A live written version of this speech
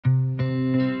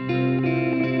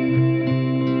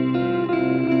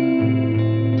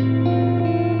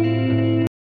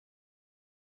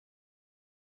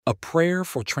a prayer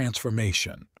for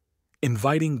transformation,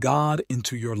 inviting God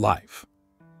into your life.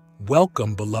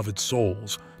 Welcome, beloved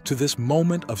souls, to this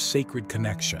moment of sacred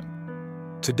connection.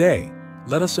 Today,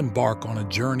 let us embark on a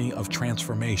journey of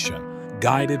transformation,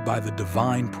 guided by the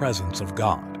divine presence of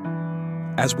God.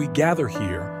 As we gather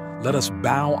here, let us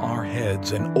bow our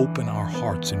heads and open our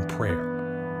hearts in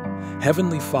prayer.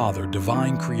 Heavenly Father,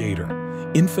 divine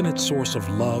Creator, infinite source of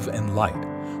love and light,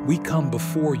 we come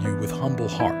before you with humble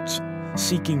hearts,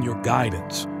 seeking your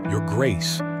guidance, your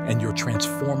grace, and your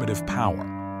transformative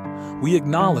power. We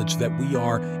acknowledge that we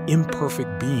are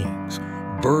imperfect beings,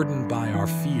 burdened by our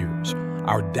fears,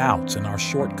 our doubts, and our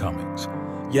shortcomings.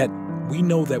 Yet, we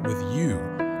know that with you,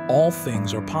 all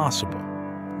things are possible.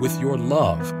 With your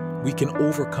love, we can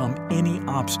overcome any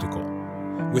obstacle.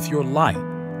 With your light,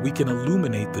 we can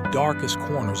illuminate the darkest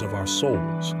corners of our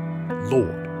souls.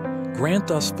 Lord,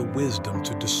 grant us the wisdom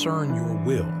to discern your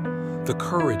will, the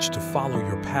courage to follow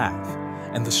your path,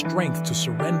 and the strength to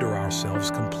surrender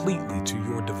ourselves completely to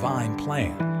your divine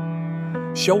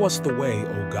plan. Show us the way,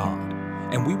 O God,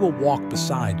 and we will walk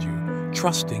beside you,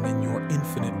 trusting in your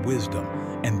infinite wisdom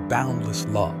and boundless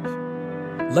love.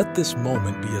 Let this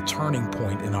moment be a turning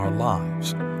point in our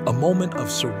lives, a moment of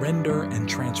surrender and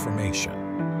transformation.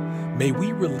 May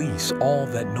we release all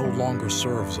that no longer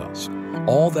serves us,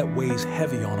 all that weighs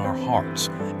heavy on our hearts,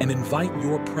 and invite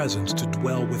your presence to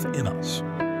dwell within us.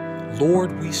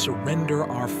 Lord, we surrender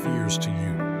our fears to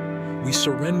you. We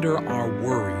surrender our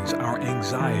worries, our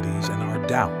anxieties, and our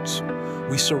doubts.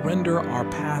 We surrender our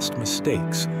past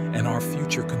mistakes and our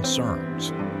future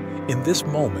concerns. In this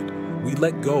moment, we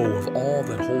let go of all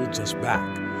that holds us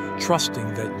back,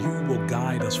 trusting that you will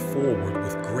guide us forward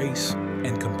with grace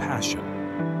and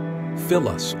compassion. Fill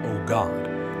us, O God,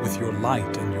 with your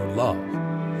light and your love.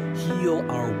 Heal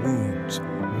our wounds,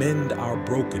 mend our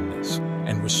brokenness,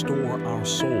 and restore our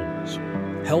souls.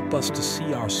 Help us to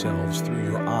see ourselves through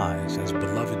your eyes as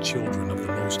beloved children of the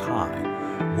Most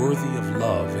High, worthy of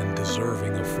love and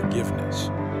deserving of forgiveness.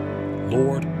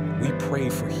 Lord, we pray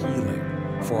for healing,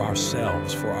 for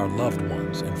ourselves, for our loved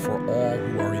ones, and for all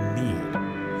who are in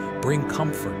need. Bring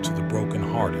comfort to the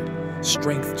brokenhearted,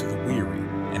 strength to the weary,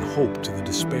 and hope to the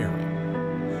despairing.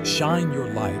 Shine your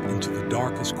light into the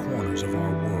darkest corners of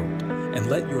our world, and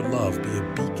let your love be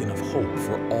a beacon of hope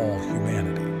for all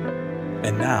humanity.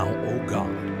 And now, O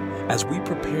God, as we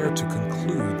prepare to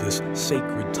conclude this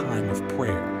sacred time of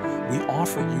prayer, we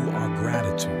offer you our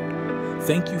gratitude.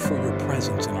 Thank you for your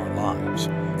presence in our lives,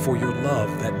 for your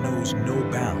love that knows no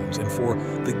bounds, and for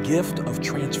the gift of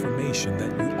transformation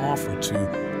that you offer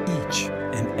to each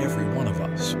and every one of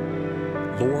us.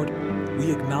 Lord,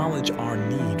 we acknowledge our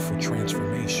need for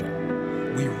transformation.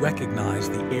 We recognize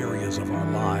the areas of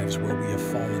our lives where we have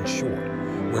fallen short,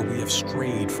 where we have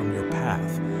strayed from your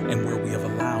path, and where we have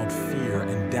allowed fear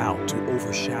and doubt to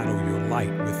overshadow your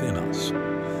light within us.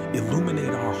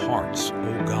 Illuminate our hearts,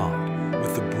 O God,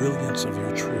 with the brilliance of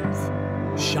your truth.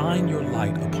 Shine your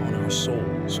light upon our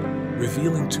souls,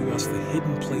 revealing to us the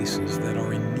hidden places that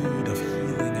are in need of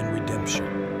healing and redemption.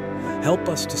 Help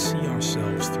us to see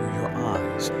ourselves through your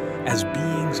eyes as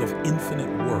beings of infinite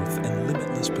worth and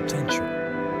limitless potential.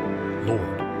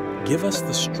 Lord, give us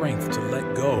the strength to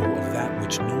let go of that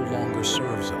which no longer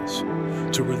serves us,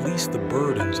 to release the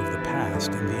burdens of the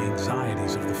past and the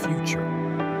anxieties of the future.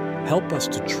 Help us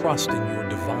to trust in your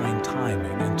divine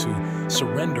timing and to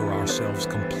surrender ourselves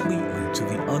completely to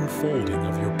the unfolding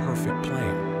of your perfect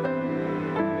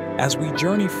plan. As we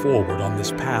journey forward on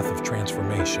this path of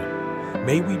transformation,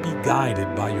 may we be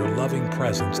guided by your loving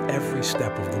presence every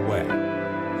step of the way.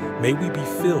 May we be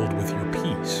filled with your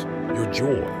peace, your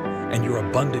joy, and your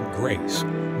abundant grace,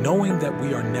 knowing that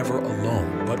we are never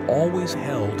alone, but always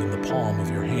held in the palm of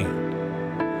your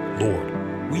hand.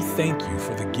 Lord, we thank you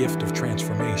for the gift of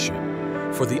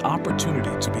transformation, for the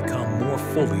opportunity to become more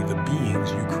fully the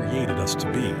beings you created us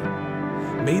to be.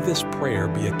 May this prayer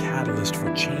be a catalyst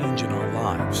for change in our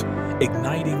lives,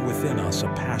 igniting within us a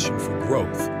passion for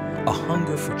growth, a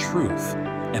hunger for truth,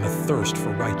 and a thirst for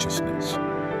righteousness.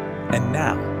 And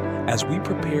now, as we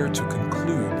prepare to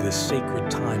conclude this sacred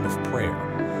time of prayer,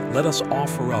 let us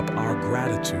offer up our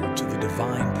gratitude to the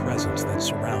divine presence that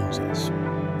surrounds us.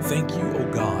 Thank you,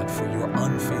 O God, for your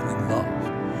unfailing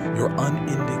love, your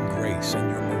unending grace, and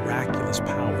your miraculous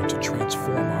power to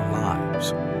transform our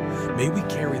lives. May we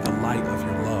carry the light of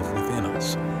your love within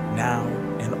us, now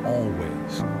and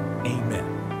always.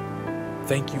 Amen.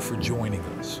 Thank you for joining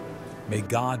us. May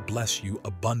God bless you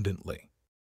abundantly.